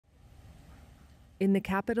In the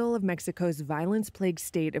capital of Mexico's violence-plagued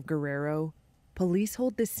state of Guerrero, police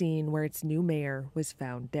hold the scene where its new mayor was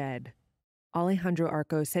found dead. Alejandro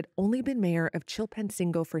Arcos had only been mayor of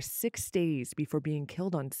Chilpancingo for 6 days before being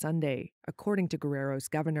killed on Sunday, according to Guerrero's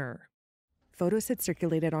governor. Photos had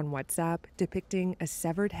circulated on WhatsApp depicting a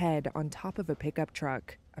severed head on top of a pickup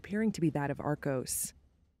truck, appearing to be that of Arcos.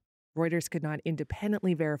 Reuters could not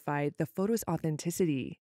independently verify the photo's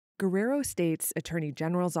authenticity. Guerrero State's Attorney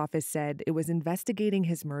General's office said it was investigating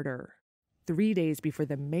his murder. 3 days before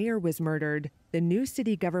the mayor was murdered, the new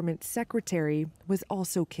city government secretary was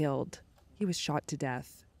also killed. He was shot to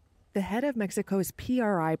death. The head of Mexico's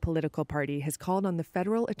PRI political party has called on the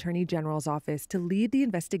federal attorney general's office to lead the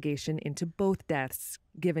investigation into both deaths,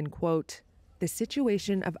 given, quote, the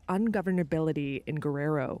situation of ungovernability in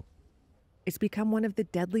Guerrero. It's become one of the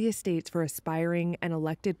deadliest states for aspiring and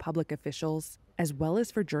elected public officials, as well as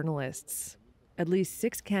for journalists. At least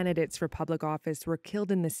 6 candidates for public office were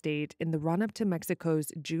killed in the state in the run-up to Mexico's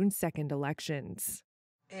June 2nd elections.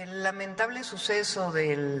 El lamentable suceso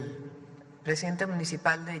del presidente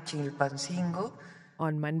municipal de Chilpancingo.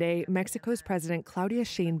 On Monday, Mexico's President Claudia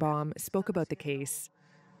Sheinbaum spoke about the case.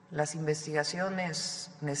 Las investigaciones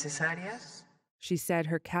necesarias. She said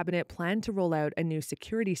her cabinet planned to roll out a new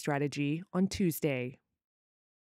security strategy on Tuesday.